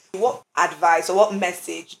What advice or what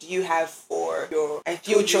message do you have for your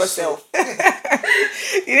future self?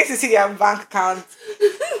 You need to see their bank account.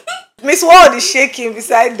 Miss World is shaking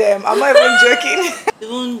beside them. I'm not even joking.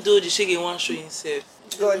 Even though the shaggy won't show himself,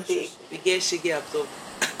 God day. we get shaggy absorbed.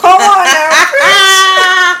 Come on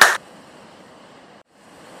now.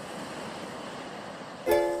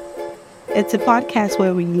 It's a podcast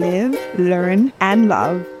where we live, learn, and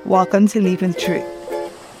love. Welcome to Living Truth.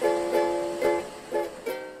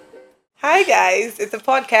 Hi guys, it's a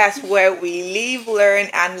podcast where we live, learn,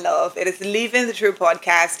 and love. It is Living the True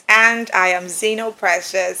podcast, and I am Zeno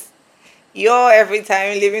Precious, your every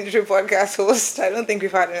time Living the True podcast host. I don't think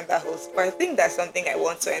we've had another host, but I think that's something I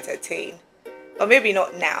want to entertain. Or maybe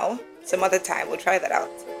not now, some other time, we'll try that out.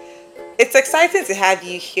 It's exciting to have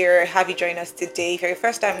you here, have you join us today. If you're a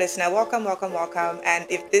first time listener, welcome. And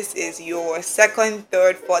if this is your second,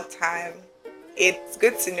 third, fourth time, it's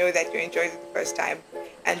good to know that you enjoyed it the first time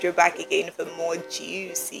and you're back again for more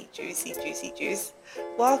juicy juice.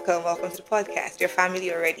 Welcome to the podcast. Your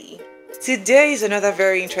family already. Today is another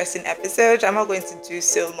very interesting episode. I'm not going to do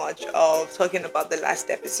so much of talking about the last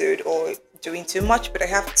episode or doing too much, but I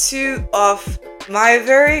have two of my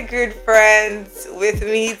very good friends with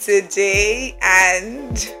me today,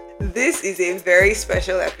 and this is a very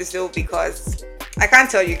special episode because I can't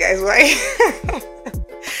tell you guys why.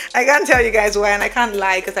 And I can't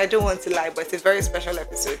lie because I don't want to lie, but it's a very special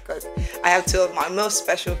episode because I have two of my most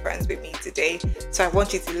special friends with me today. So I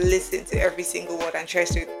want you to listen to every single word and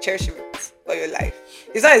cherish it for your life.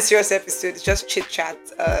 It's not a serious episode, it's just chit chat.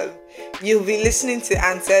 You'll be listening to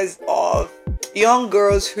answers of young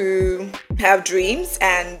girls who have dreams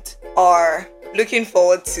and are looking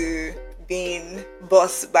forward to being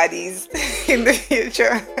boss buddies in the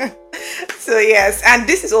future. So yes, and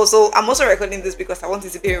I'm also recording this because I want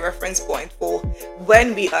it to be a reference point for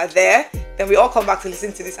when we are there. Then we all come back to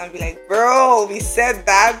listen to this and be like, bro, we said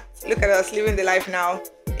that. Look at us living the life now.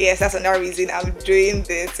 Yes, that's another reason I'm doing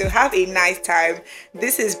this. So have a nice time.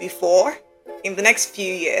 This is before. In the next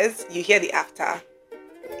few years, you hear the after.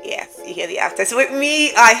 Yes, you hear the after. So with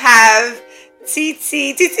me, I have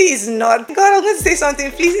Titi. Titi is not. God, I'm going to say something.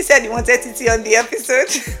 Fleazy said you wanted Titi on the episode.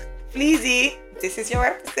 Fleazy, this is your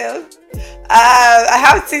episode. I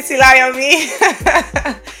have Titi Layomi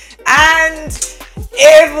and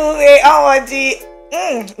Bubey.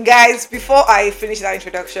 Guys, before I finish that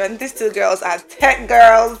introduction, these two girls are tech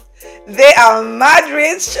girls. They are mad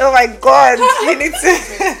rich. Oh my God! You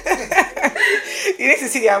need to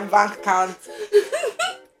see their bank account.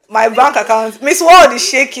 My bank account. Miss World is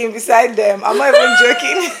shaking beside them. I'm not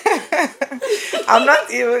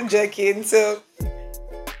even joking. So,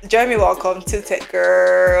 join me. Welcome to Tech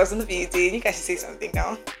Girls in the Beauty. You guys should say something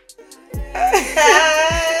now.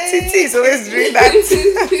 Titi is always doing that.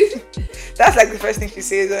 That's like the first thing she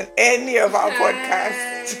says on any of our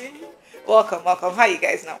podcasts. Welcome. How are you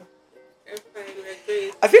guys now? I'm fine, we're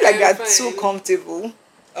great. I feel like you're too comfortable.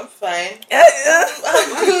 I'm fine.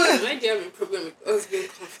 I'm good. Why do you have a problem with us being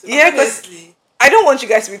comfortable? Yeah, because I don't want you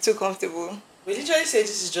guys to be too comfortable. We literally say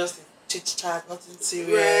this is just a chit chat, nothing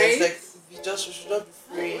serious. Right? Like we should not be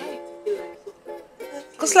free.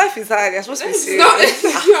 Because life is hard. You're supposed to be serious.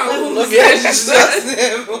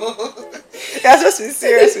 You're supposed to be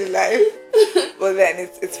serious with life. But then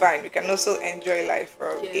it's fine. We can also enjoy life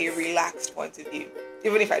from a relaxed point of view.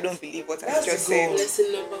 Even if I don't believe what I just said.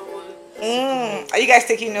 Lesson number 1. Are you guys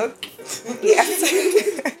taking notes? Yes.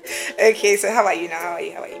 Okay, so how are you now? How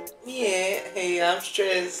are you? Yeah, hey, I'm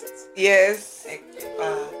stressed. Yes. Like,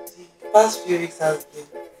 the past few weeks has been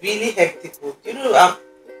really hectic. You know,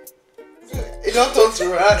 you don't talk to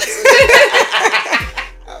rant.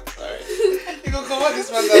 I'm sorry. You can come on this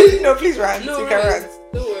one now. No, please rant. No, you can rant.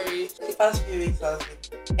 Don't worry. The past few weeks has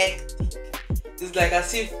been hectic. It's like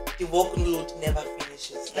as if the workload never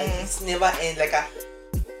finishes. Like it's never ends. Like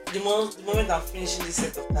the moment I'm finishing this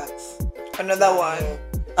set of tasks, Another one.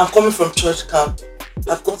 I'm coming from church camp.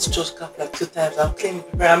 I've gone to church camp like 2 times. I'm claiming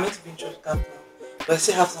I'm meant to be in church camp now, but I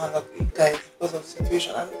still have to hang out with you guys because of the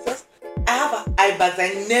situation. And it's just, I have eye bags. I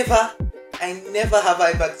never have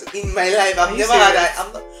eye bags in my life. I've never had.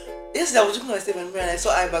 I'm not. Yesterday I was looking at myself in the mirror and I saw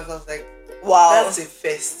eye bags. I was like, wow, that's a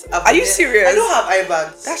first. Are you serious? I don't have eye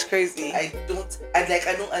bags. That's crazy. I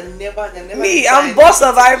never. Me, I'm boss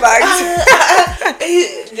of eye bags.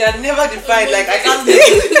 They are never defined. Like I can't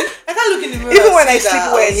look in the mirror. Even when I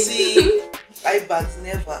sleep well. See eye bags,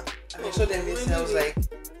 never. And I saw them yesterday. I was like,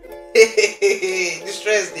 the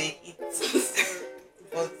stress they eat.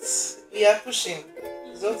 But we are pushing.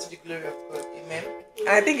 It's all to the glory of God. Amen. And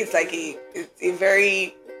I think it's like a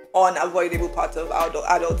very unavoidable part of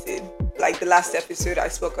adulthood. like the last episode I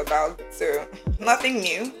spoke about. So nothing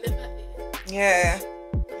new. Yeah,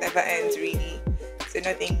 never ends really. So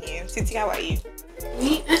nothing new. Titi, how are you?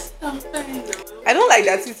 Me, I'm fine now. I don't like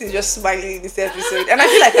that Titi is just smiling in this episode, and I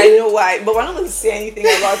feel like I know why, but we're not going to say anything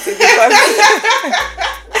about it because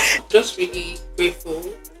Just really grateful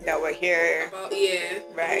that we're here. about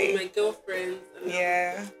Right. my girlfriends. And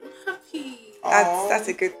Yeah, I'm happy. that's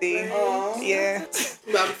a good thing. Aw. Yeah,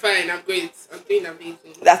 But I'm fine. I'm great. I'm doing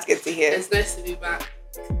amazing. that's good to hear. It's nice to be back.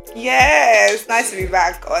 Yeah, it's nice to be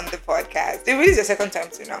back on the podcast. It really is your second time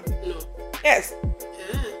too now. No. Yes.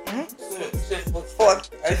 Yeah. Fourth.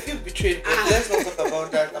 I feel betrayed, but let's not talk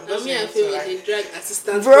about that. I'm just Me, I going feel to like like, a drag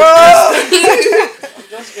assistant. Bro! I'm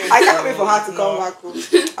just going I to, can't wait for her to no. come back. Oh.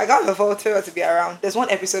 I can't wait for her to be around. There's one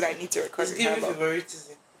episode I need to record It's with her giving about.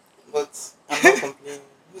 favoritism, but I'm not complaining.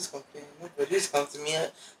 Who's complaining? Nobody. Who's come to me?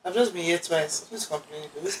 I've just been here twice. Who's complaining?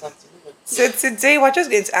 Who's come to me? So today we're just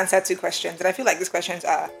going to answer 2 questions, and I feel like these questions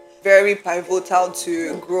are very pivotal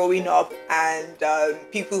to growing up and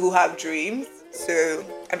people who have dreams. So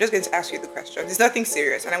I'm just going to ask you the questions. It's nothing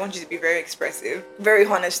serious, and I want you to be very expressive, very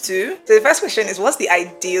honest too. So the first question is, what's the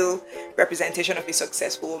ideal representation of a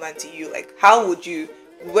successful woman to you? Like,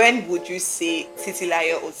 when would you say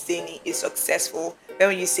Titilayo Oseni is successful? When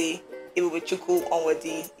would you say Ibuchuku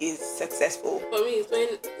Onwadi is successful? For me,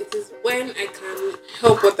 it is when I can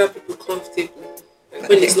help other people comfortably. Like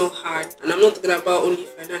when it's not hard. And I'm not talking about only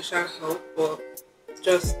financial help, but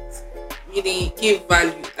just really give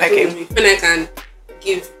value. Okay. When I can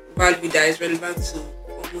give value that is relevant to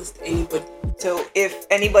almost anybody. So if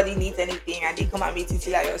anybody needs anything and they come and meet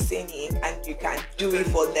Titilayo Oseni and you can do it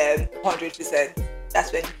for them 100%,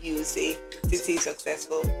 that's when you say Titi is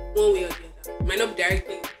successful. One way or the other. It might not be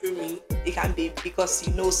directly through me. It can be because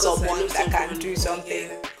you know Because I someone know that can someone, do something.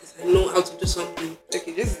 Yeah, because I know how to do something.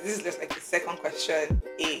 Okay, this is just like the second question.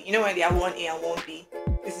 A. You know when they are 1A and 1B?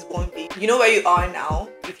 This is 1B. You know where you are now?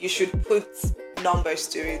 If you should put numbers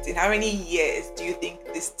to it, in how many years do you think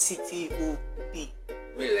this Titi will be?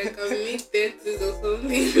 Really, like I'm mid-30s or something.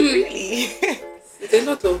 Really? It's a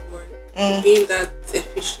lot of work. Being that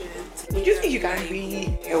efficient. Do you think you can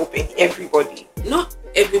really help everybody? Not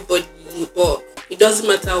everybody, but it doesn't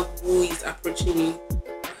matter who is approaching you. I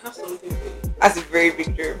have something for you. That's a very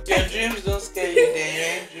big dream. Your dreams don't scare you, then you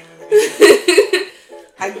ain't dreaming big.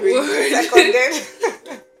 Agree. Seconded.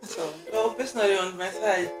 So, well, personally, on my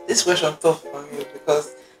side, this question tough for me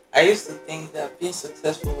because I used to think that being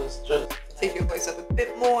successful was just. Take your voice up a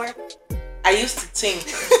bit more. I used to think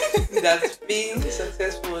that being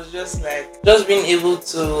successful was just being able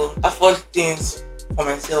to afford things for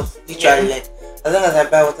myself, literally, like as long as I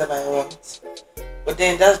buy whatever I want. But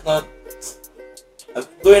then that's not.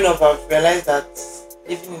 Growing up, I've realized that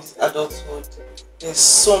living in this adulthood, there's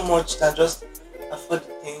so much than just afford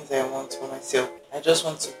the things I want for myself. I just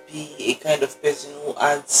want to be a kind of person who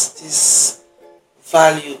adds this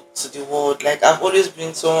value to the world. Like I've always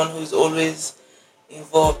been someone who is always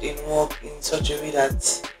involved in work in such a way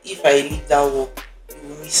that if I leave that work, you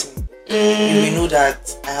will miss me. You will know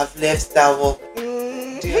that I have left that work. Do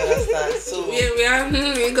you understand? So Yeah, we are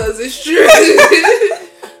because it's true.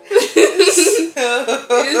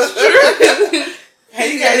 It's true. can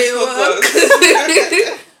you guys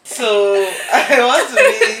focus? So I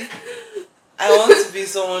want to be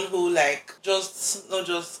someone who I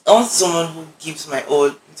want someone who gives my all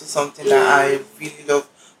into something that I really love.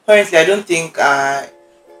 Currently, I don't think I'm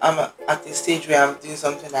at a stage where I'm doing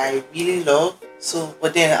something that I really love. So,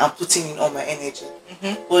 but then I'm putting in all my energy.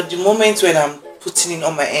 But the moment when I'm putting in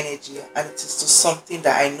all my energy and it is to something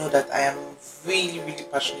that I know that I am really, really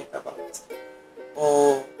passionate about,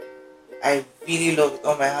 or I really love with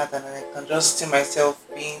all my heart, and I can just see myself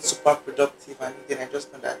being super productive, and then I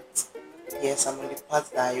just know that yes, I'm on the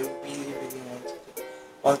path that I really, really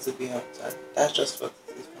want to be on. So that's just what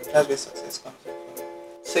it is. That's where success comes from.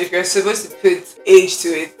 So if you're supposed to put age to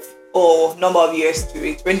it or number of years to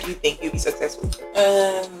it, when do you think you'll be successful?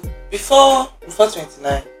 Before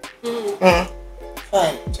 29. Mm.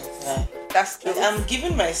 Fine, 29. That's true. Like, I'm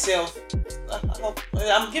giving myself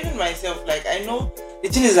like I know the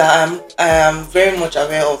thing is that I am very much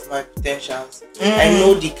aware of my potentials. I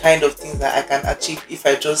know the kind of things that I can achieve if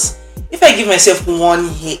I give myself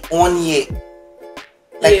 1 year.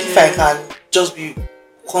 Like if I can just be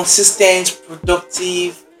consistent,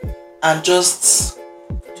 productive, and just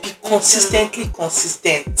be consistently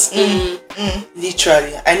consistent.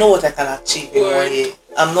 Literally, I know what I can achieve in 1 year.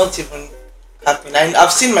 I'm not even happy.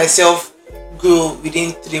 I've seen myself grow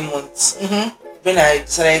within 3 months. When I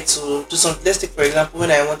decided to do something, let's take for example when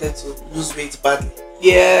I wanted to lose weight badly,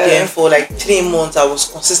 Then Yeah. for like 3 months, I was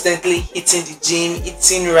consistently hitting the gym,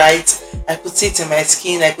 eating right. I could see it in my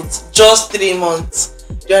skin. I could just 3 months.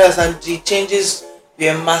 Do you understand? The changes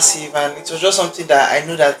were massive, and it was just something that I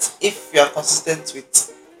knew that if you are consistent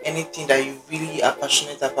with anything that you really are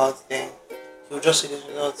passionate about, then you'll just see the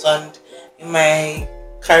results. And in my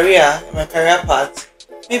career path,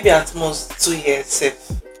 maybe at most 2 years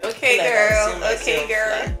safe. Okay, Like I girl. see Okay, myself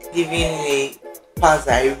girl. like living a path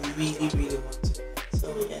that I really, really want to. So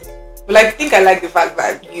yeah. Well, I think I like the fact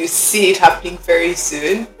that you see it happening very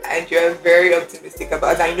soon and you're very optimistic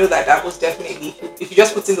about it. I know that that was definitely, if you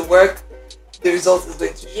just put in the work, the result is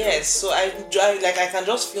going to show. Yes, so I drive like I can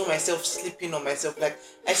just feel myself sleeping on myself. Like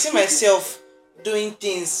I see myself doing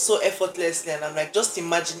things so effortlessly, and I'm like, just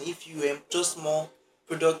imagine if you were just more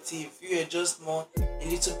productive, you were just more a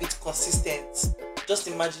little bit consistent. Just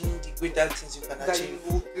imagine the greater things you can That you achieve.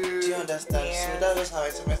 will do. Do you understand? Yeah. So that's just how I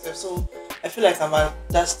see myself. So I feel like I'm at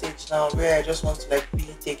that stage now where I just want to like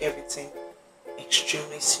really take everything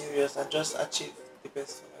extremely serious and just achieve the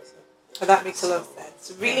best for myself. So that makes a lot of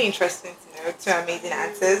sense. Really interesting to know. Two amazing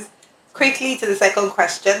answers. Quickly to the second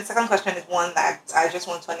question. Second question is one that I just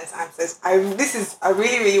want honest answers. I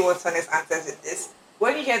really, really want honest answers in this.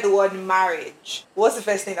 When you hear the word marriage, what's the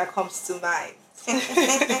first thing that comes to mind?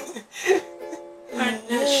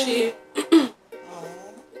 Partnership.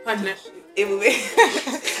 Partnership. Anyway,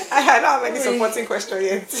 I don't have any supporting question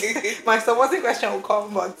yet. My supporting question will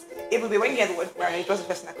come, but it will be when you hear the word marriage, what's the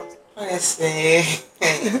first thing that comes to mind? Honestly,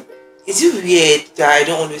 is it weird that I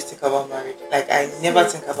don't always think about marriage? Like I never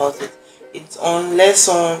think about it. It's unless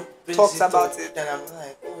someone brings Talks it about up, it. then I'm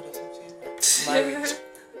like, oh, there's something like marriage.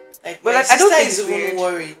 Like Well, my I don't sister think is it's even weird.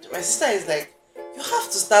 worried. My sister is like, you have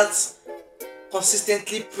to start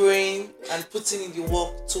consistently praying and putting in the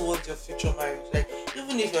work towards your future marriage. Like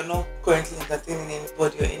even if you're not currently entertaining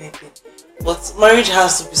anybody or anything, but marriage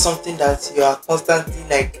has to be something that you are constantly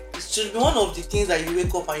like. It should be one of the things that you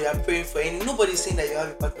wake up and you are praying for. And nobody's saying that you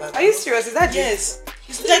have a partner. Are you serious? Is that Yes.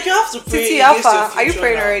 It's like you have to pray Titi against your Alpha? Are you future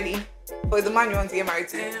praying now. already for the man you want to get married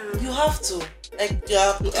to? You have to. Like you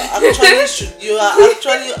are actually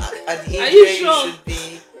at the Are age you where sure? you should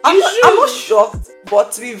be. I'm not shocked,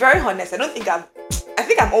 but to be very honest, I think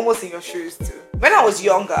I'm almost in your shoes too. When I was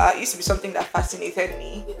younger, it used to be something that fascinated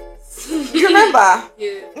me. You remember?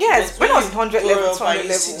 Yeah. Yes, when I was in 100 level, Grow up 200 and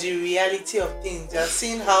you see level. the reality of things. You're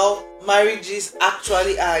seeing how marriages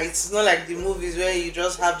actually are. It's not like the movies where you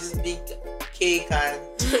just have this big cake and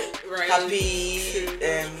Right. happy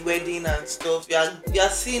True. wedding and stuff. You are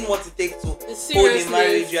seeing what it takes to hold a Seriously,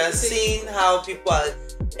 marriage. You are it's- seeing how people are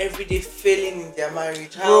every day failing in their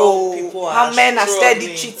marriage. How Bro, people are how men are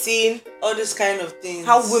steady struggling, cheating, all these kind of things.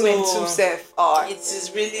 how women So, too safe are. it is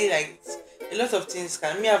really like a lot of things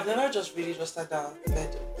can me. I've never just really just sat down and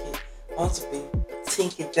said, okay, I want to be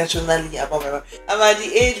think intentionally about my life. I'm at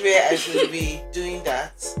the age where I should be doing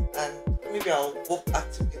that, and maybe I'll work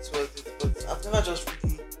actively towards it. But I've never just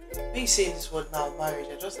really. When you say this word now, marriage,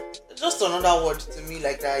 just another word to me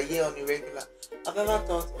like that I hear on a regular. I've never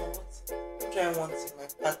thought, oh, what do I want in my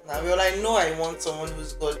partner? Well, I know I want someone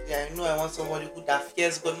who's godly. I know I want somebody who that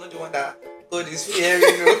fears God, not the one that God is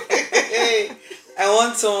fearing. I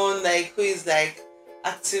want someone like who is like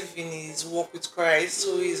active in his walk with Christ,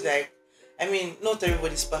 who is like, I mean, not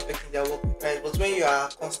everybody's perfect in their walk with Christ, but when you are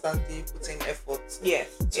constantly putting effort Yes,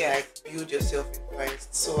 to yes. like build yourself in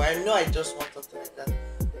Christ. So I know I just want something like that.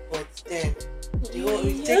 But then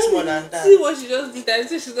it takes more than that. See what she just did. I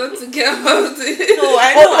think she's not to get about it. No,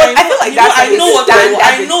 I Well, know. well, I feel like you that's know, like I know a what standard I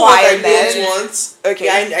know what I don't requirement. want. Okay.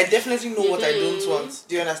 Yeah, I definitely know what I don't want.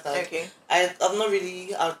 Do you understand? Okay. I've not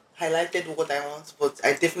really highlighted what I want, but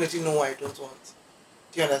I definitely know what I don't want.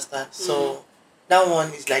 Do you understand? So that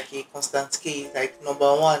one is like a constant case, like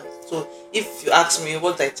number one. So if you ask me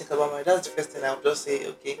what I think about marriage, that's the first thing I'll just say,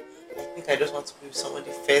 okay, I think I just want to be with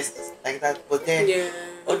somebody first, like that. But then, Yeah.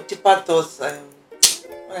 all deeper thoughts, when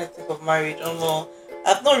I think of marriage, I don't know.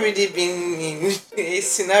 I've not really been in a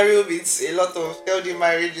scenario with a lot of healthy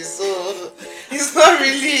marriages, so it's not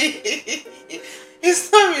really, it's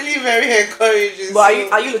not really very encouraging. But so.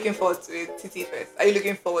 are you looking forward to it, Titi first? Are you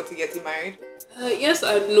looking forward to getting married? Yes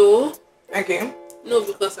and no. Okay. No,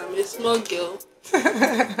 because I'm a small girl.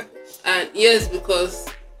 And yes, because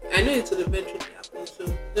I know it will eventually happen.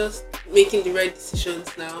 So just making the right decisions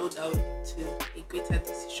now that will lead to a greater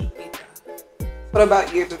decision later. What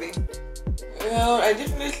about you, baby? Well, I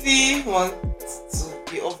definitely want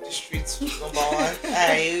to be off the streets, number one.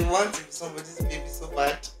 I want to be somebody's baby so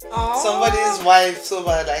bad. Somebody's wife so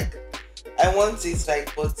bad. Like, I want it,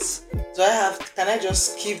 like, but can I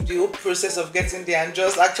just skip the whole process of getting there and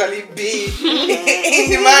just actually be in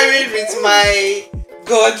the marriage with my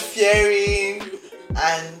God fearing,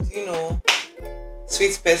 and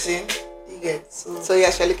sweet person. You get So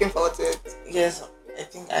yes, you're looking forward to it. yes, I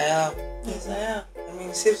think I am. Yes, I am. I mean,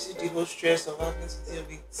 it saves you the whole stress of having to deal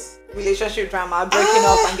with Relationship drama, breaking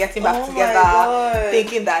up and getting back oh my together, God.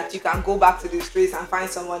 thinking that you can go back to the streets and find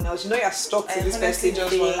someone else. You're stuck to I this honestly person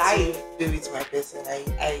just for want life. to be with my person.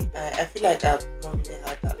 I feel like I've not really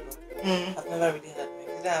had that long. I've never really had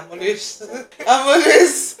my I'm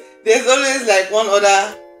always there's always like one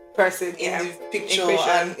other Person in the picture, equation.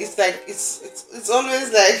 and it's like it's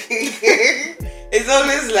always like it's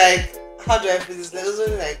always like, how do I put this? Like, it's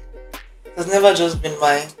always like it's never just been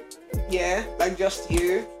mine. Yeah, like just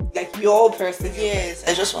you, like your person. Yes,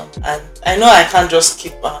 I just want, and I know I can't just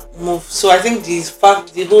keep and move. So I think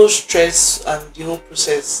the whole stress and the whole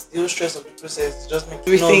stress of the process just makes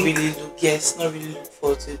me not really look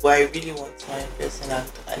forward to it. But I really want my person,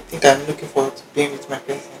 and I think I'm looking forward to being with my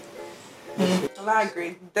person. Well, I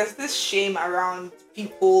agree. There's this shame around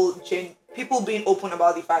people being open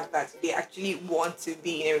about the fact that they actually want to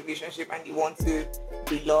be in a relationship and they want to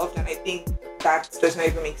be loved, and I think that does not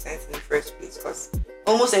even make sense in the first place because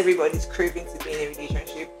almost everybody's craving to be in a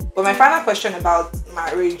relationship. But my final question about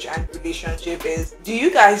marriage and relationship is, do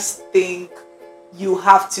you guys think you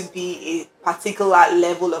have to be a particular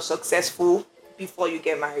level of successful before you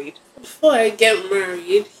get married? Before I get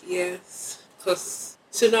married, yes, because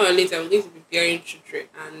sooner or later I'm going to be bearing children,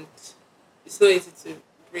 and it's not easy to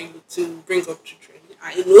bring up children.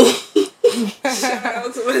 I know. Shout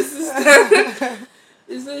out to my sister.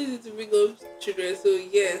 It's not easy to bring up children, so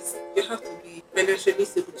yes, you have to be financially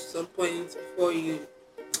stable to some point before you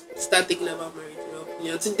start thinking about marriage. In my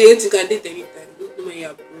opinion, to date you can date anytime. No matter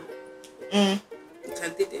you're broke, you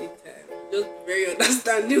can date anytime. Just be very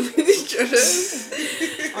understanding with each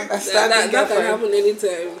other. Understanding that can happen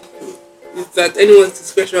anytime. It's at anyone's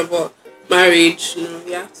discretion. But marriage,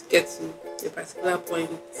 you have to get to a particular point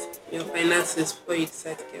in your finances before you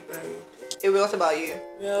decide to get married. What about you?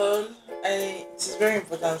 Well, it is very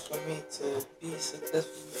important for me to be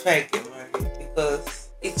successful before I get married, because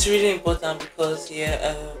it's really important, because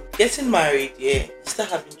getting married, you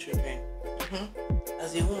start having children.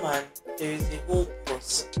 As a woman, there is a whole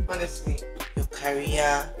course. Honestly, Your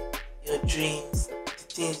career, your dreams, the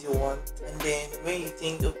things you want, and then when you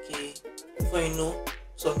think, okay, before you know,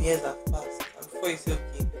 some years have passed, and before you say,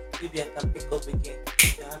 okay, maybe I can pick up again,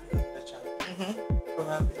 you're having another child.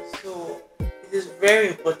 Probably. So it is very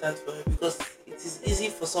important for me, because it is easy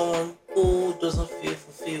for someone who doesn't feel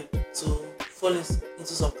fulfilled to fall into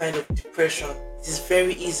some kind of depression. It is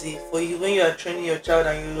very easy for you when you are training your child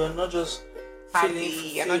and you are not just happy,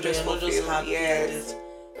 feeling you're not just happy. Yes.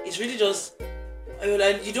 It's really just,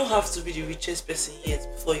 like, you don't have to be the richest person yet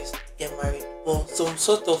before you get married, but some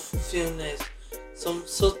sort of fulfillment, some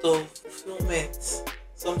sort of fulfillment,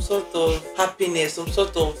 some sort of happiness, some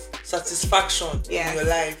sort of satisfaction in your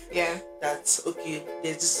life. Yeah. That's okay.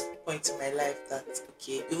 There's this point in my life that,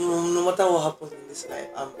 okay, even no matter what happens in this life,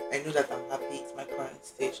 I know that I'm happy at my current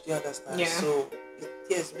stage. Do you understand? Yeah. So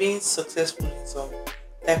yes, being successful in some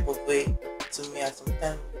type of way, to me, at some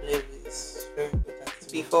time of level, is very important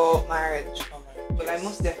to me. Before marriage. Well, I Yes.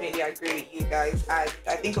 most definitely agree with you guys, and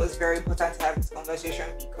I think it was very important to have this conversation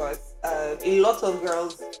because a lot of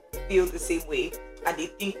girls feel the same way and they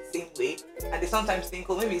think the same way, and they sometimes think,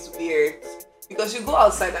 oh, maybe it's weird, because you go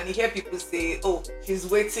outside and you hear people say, oh, she's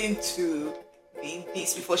waiting to be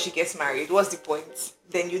this before she gets married. What's the point?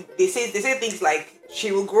 Then they say things like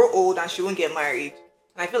she will grow old and she won't get married,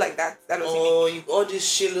 and I feel like that doesn't make all these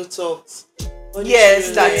Shiloh talks.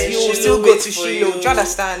 yes, that you will still go to for Shiloh. Do you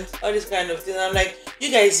understand? All this kind of thing. I'm like, you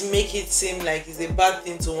guys make it seem like it's a bad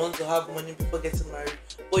thing to want to have money before getting married.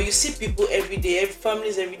 But you see people every day,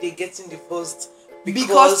 families every day getting divorced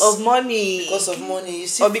Because of money. Because of money. You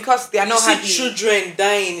see, or because they are not happy. Children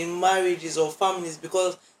dying in marriages or families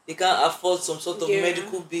because they can't afford some sort of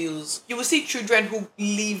medical bills. You will see children who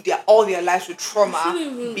live all their lives with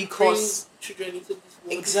trauma because children into this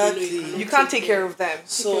world. Exactly. You can't take care of them.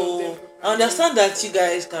 So I understand that you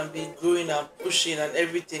guys can be growing and pushing and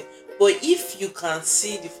everything, but if you can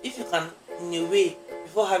in a way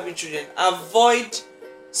before having children avoid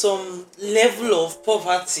some level of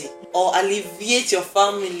poverty or alleviate your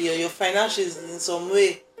family or your finances in some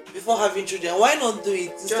way before having children, why not do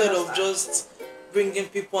it instead of just bringing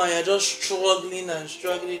people and you're just struggling.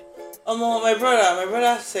 My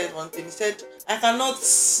brother said one thing. He said, I cannot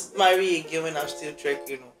marry again when I'm still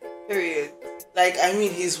trekking. Period. Like, I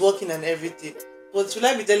mean, he's working and everything. But will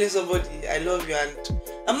I be telling somebody I love you? And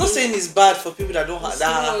I'm not saying it's bad for people that don't have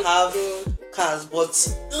cars,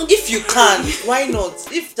 but if you can, why not?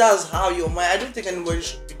 If that's how your mind, I don't think anybody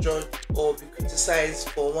should be judged or be criticized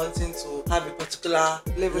for wanting to have a particular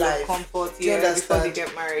level life. of comfort, Do you before they understand?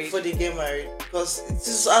 get married. Before they get married, because it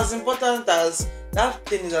is as important as that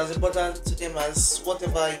thing is as important to them as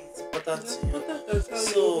whatever is important to you. That's how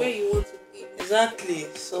So- where you want to be. Exactly.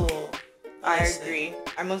 So I yes, agree.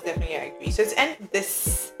 I most definitely agree. So to end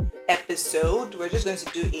this episode, we're just going to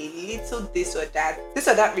do a little this or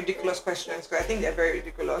that ridiculous questions because I think they're very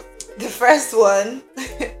ridiculous. The first one,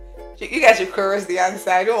 you guys should chorus the answer.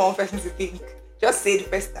 I don't want one person to think. Just say the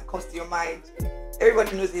first that comes to your mind.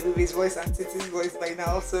 Everybody knows Layomi's voice and Titi's voice by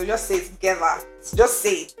now, so just say it together. Just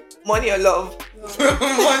say it. Money or love?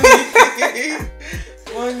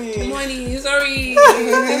 money. Money, sorry.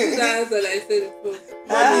 That's the answer that I said before.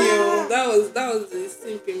 Money. That was the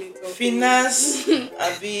simple of Finance,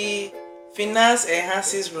 Abi. Finance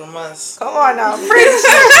enhances romance. Come on now, preach.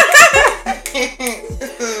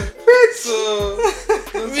 Preach. So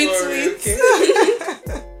don't worry, Retweet. okay?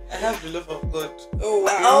 I have the love of God. Oh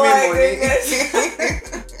wow. Oh my goodness.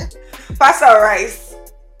 Pasta or rice?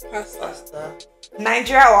 Pasta. Pasta.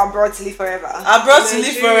 Nigeria or abroad to live forever? Abroad to live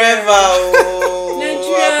Nigeria. forever. Oh.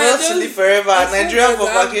 Nigeria, Abroad to just- live forever. as Nigeria long for as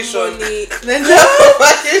I have vacation. money. Nigeria for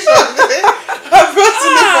vacation. Abroad to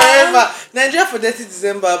live forever. Nigeria for 30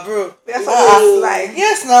 December, bro. That's Ah. what it's like.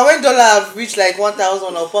 Yes, now when dollar have reached like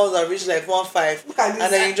 1,000 or pounds have reached like 1,500, Look at this.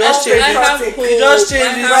 and then you just I change have it. hope. You just change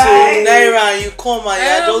I it have to hope. naira and you come and I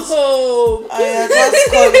you're have just. hope. And you're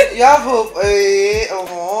just calling. You have hope.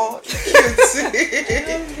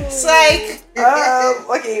 Cute. Psych.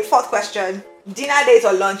 Okay, fourth question. Dinner date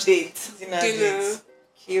or lunch date? Dinner Dinner. date.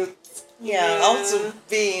 Cute. Yeah, I want to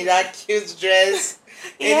be in that cute dress.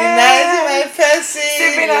 In the Yeah. night in my person.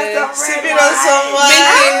 Sipping on some red Sipping on wine. some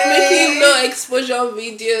wine. Making low exposure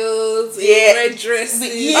videos, Yeah. in red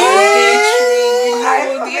dresses, Yeah.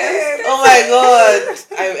 I love it. Oh my god.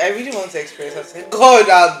 I really want to express. I said, God,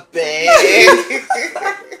 I beg.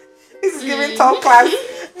 This is giving top class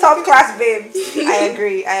babes.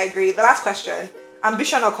 I agree. The last question.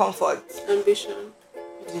 Ambition or comfort? ambition.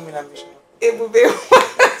 What do you mean ambition? It will be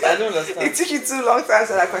I don't It understand. took you too long to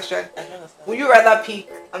answer that question. I don't understand. Would you rather pick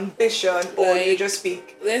ambition or you Like- just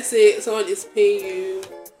pick? Let's say someone is paying you.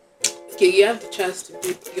 Okay, you have the chance to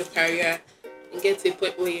build your career and get to a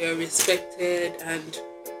point where you're respected and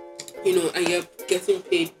and you're getting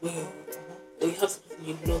paid well. Or you have to put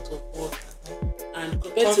in a lot of work. And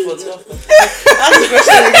compared Comfort, to comfort. Ask the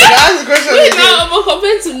question again. Ask the question Wait, again. now, but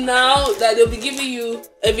compared to now that they'll be giving you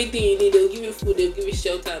everything you need, they'll give you food, they'll give you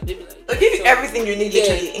shelter, they'll be like, They'll give you so- everything you need,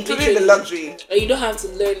 literally, Yeah, including literally. the luxury. And you don't have to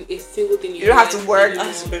learn a single thing. You don't have to learn work. anymore.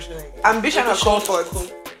 Ask the question again. Ambition or comfort?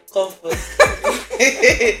 Comfort.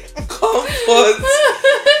 Comfort.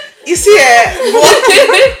 You see,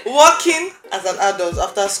 working as an adult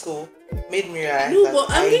after school made me realize No, that but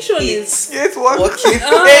I ambition hate is- Yes, what? working.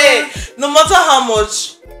 Ah. Hey, no matter how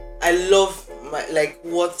much I love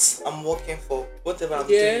what I'm working for, whatever I'm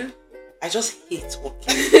Yeah. doing, I just hate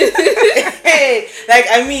working. Hey,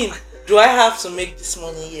 do I have to make this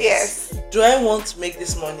money? Yes. Do I want to make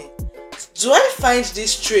this money? Do I find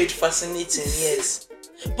this trade fascinating? Yes.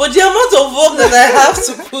 But the amount of work that I have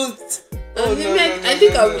to put. Oh, no, I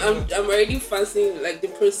think I'm already fancying like the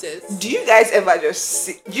process. Do you guys ever just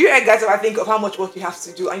sit? Do you guys ever think of how much work you have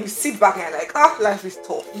to do and you sit back and you're like, life is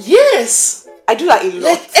tough? Yes. I do that a lot.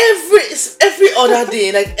 Like every other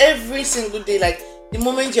day, like every single day, like the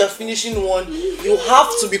moment you are finishing one, you have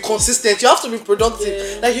to be consistent. You have to be productive.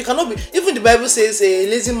 Yeah. Like you cannot be. Even the Bible says a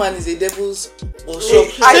lazy man is a devil's workshop.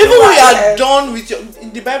 So I even know when you I are am. done with your,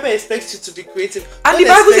 the Bible expects you to be creative. And God the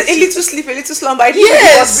Bible said expects a you little sleep, a little slumber. I didn't Yes.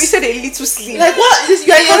 know it was, it said a little sleep. Like what? You are in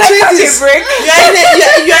your Can I catch a 20s. break?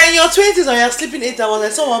 You are in your 20s and you are sleeping 8 hours.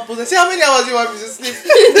 Like someone posted, say how many hours you want me to sleep?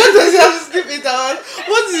 Don't just have to sleep 8 hours.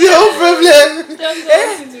 What is your own problem? Just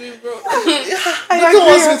don't to be broke. I Don't agree.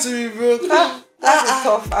 want me to be broke. That is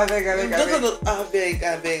tough. I beg.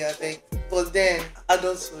 I beg. But then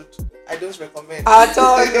adulthood, I don't recommend. At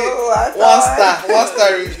all, no, at all. One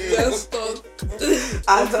star review. Just stop.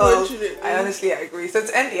 At all. Unfortunately. I honestly agree. So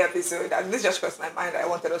to end the episode, and this just crossed my mind, I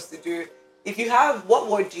wanted us to do. If you have, what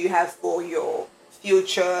word do you have for your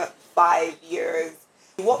future 5 years?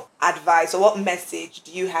 What advice or what message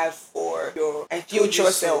do you have for your I told you future so.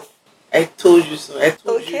 self? I told you so. I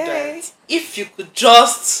told you Okay. that if you could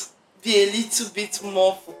just be a little bit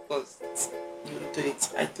more focused, you will do it.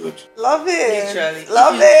 I told you. Love it. Literally.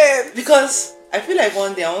 Love it. Because I feel like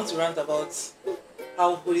one day I want to rant about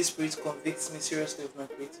how Holy Spirit convicts me seriously of my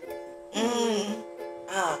creativity.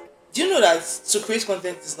 Do you know that to create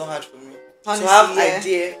content is not hard for me? Honestly, to have yeah.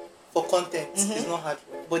 idea for content is not hard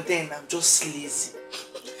for me. but then I'm just lazy.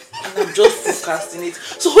 And I'm just procrastinating.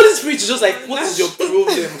 So Holy Spirit is just like, what is your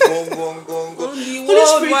problem? Go. On the Holy World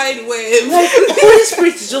Spirit, Wide Web. like Holy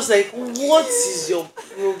Spirit is just like, what is your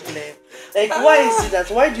problem? Like, why is it that?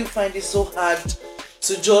 Why do you find it so hard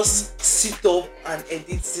to just sit up and edit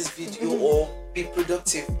this video or be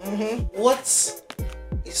productive? What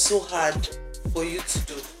is so hard for you to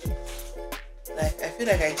do? Like, I feel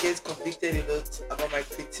like I get convicted a lot about my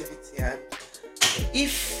creativity, and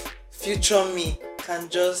if future me can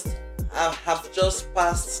just have just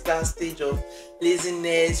passed that stage of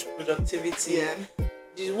laziness, productivity,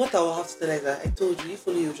 what I will have to tell is that I told you, if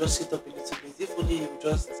only you just sit up a little bit, if only you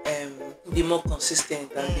just be more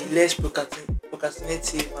consistent and be less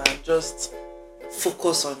procrastinative and just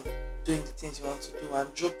focus on doing the things you want to do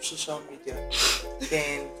and drop social media,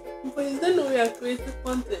 then. But is there no way of creating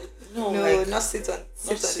content? No, like, not sit on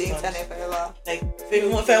the internet forever. Like,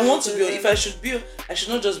 if I want to be, if I should be, I should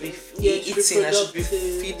not just be eating. I should be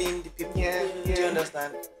feeding the people. Yeah. Do you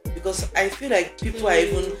understand? Because I feel like people are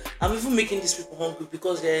I'm even making these people hungry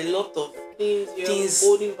because there are a lot of things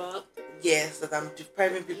holding back. Yes, that I'm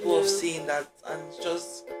depriving people of seeing that, and it's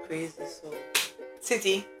just crazy. So,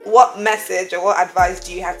 Titi, what message or what advice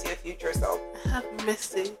do you have to your future self? I have a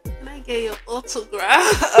message. Can I get your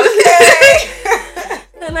autograph? Okay.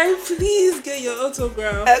 Can I please get your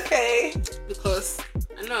autograph? Okay. Because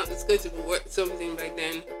I know it's going to be worth something back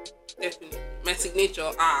then. Definitely. My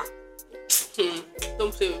signature,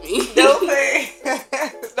 don't play with me. Don't play.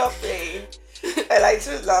 Don't play. Well, I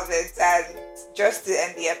do love it. And just to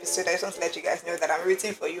end the episode, I just want to let you guys know that I'm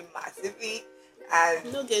rooting for you massively.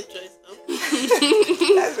 And don't get choice now.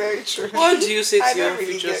 That's very true. What do you say I to your don't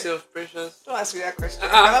really future get- self, Precious? Don't ask me that question.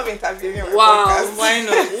 I'm not interviewing you on my Wow, podcast. Why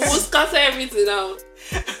not? We'll scatter everything out.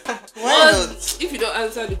 Why not? If you don't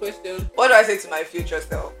answer the question, What do I say to my future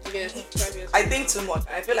self? yes, 5 years. I think too much,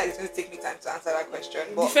 and I feel like it's going to take me time to answer that question.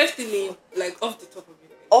 The But first thing, like off the top of your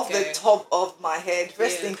head. off the top of my head,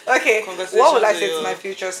 first thing, okay, Congratulations what would I to say to you. my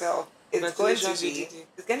future self? It's going to Congratulations, be, you did it.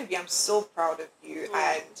 it's going to be, I'm so proud of you,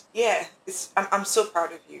 and yeah, I'm so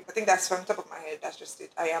proud of you. I think that's from the top of my head. That's just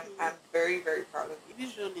it. I'm very, very proud of you.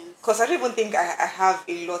 Vision is. Because I don't even think I have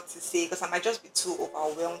a lot to say, because I might just be too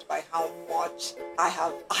overwhelmed by how much I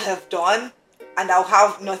have done, and I'll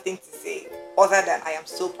have nothing to say other than I am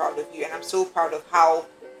so proud of you, and I'm so proud of how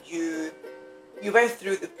you went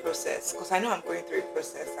through the process, because I know I'm going through a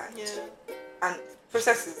process, and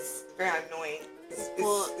process is very annoying.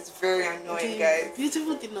 It's very annoying, The guys.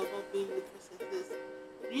 beautiful thing about being in the process is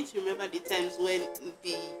you need to remember the times when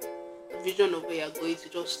the vision of where you're going to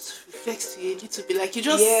just reflects to you a little bit. Like you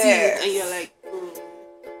just see it and you're like,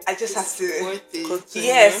 I just have to. worth it. continue.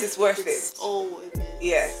 Yes, it's worth It's it. all worth it.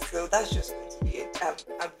 Yes, so that's just going to be it. I'm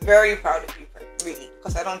very proud of you, really,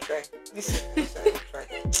 because I don't try. Listen, I don't try.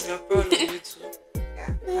 You're proud of you too.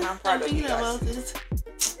 Yeah, and I'm proud of you thinking guys. about it.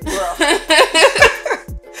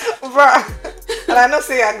 Bruh. And I know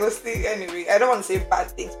say I go stay anyway. I don't want to say bad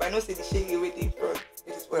things, but I know say the shady way in front.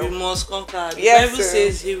 It is We well. must conquer. The Yes, Bible sir.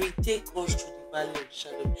 says He will take us through the valley of the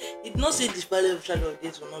shadow. It not say the valley of the shadow of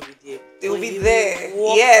death will not be there. They will but be He there.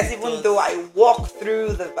 walk Yes, with even us. though I walk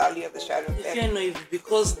through the valley of the shadow of If death. you're not evil,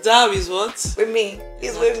 because thou is what? With me.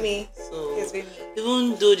 He's with me. So He's with me.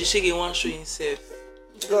 even though the shege won't show himself,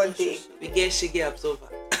 God day. we get shege absorber.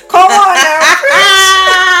 Come on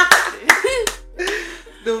now.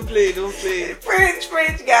 Don't play.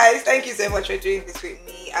 French, guys. Thank you so much for doing this with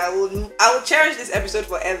me. I will cherish this episode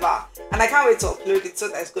forever, and I can't wait to upload it so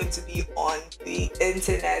that it's going to be on the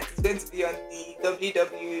internet. It's going to be on the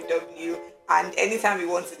www, and anytime we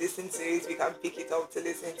want to listen to it, we can pick it up to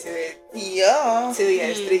listen to it. Yeah. 2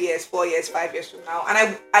 years, 3 years, 4 years, 5 years from now, and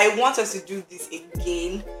I want us to do this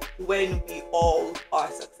again when we all are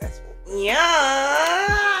successful.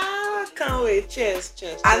 Yeah. Can't wait. Cheers.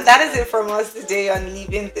 And that is it from us today on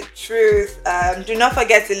Living the Truth. Do not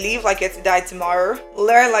forget to live like you're to die tomorrow,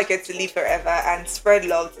 learn like you're to live forever, and spread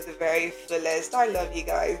love to the very fullest. I love you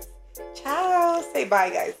guys. Ciao. Say bye,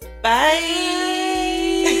 guys. Bye.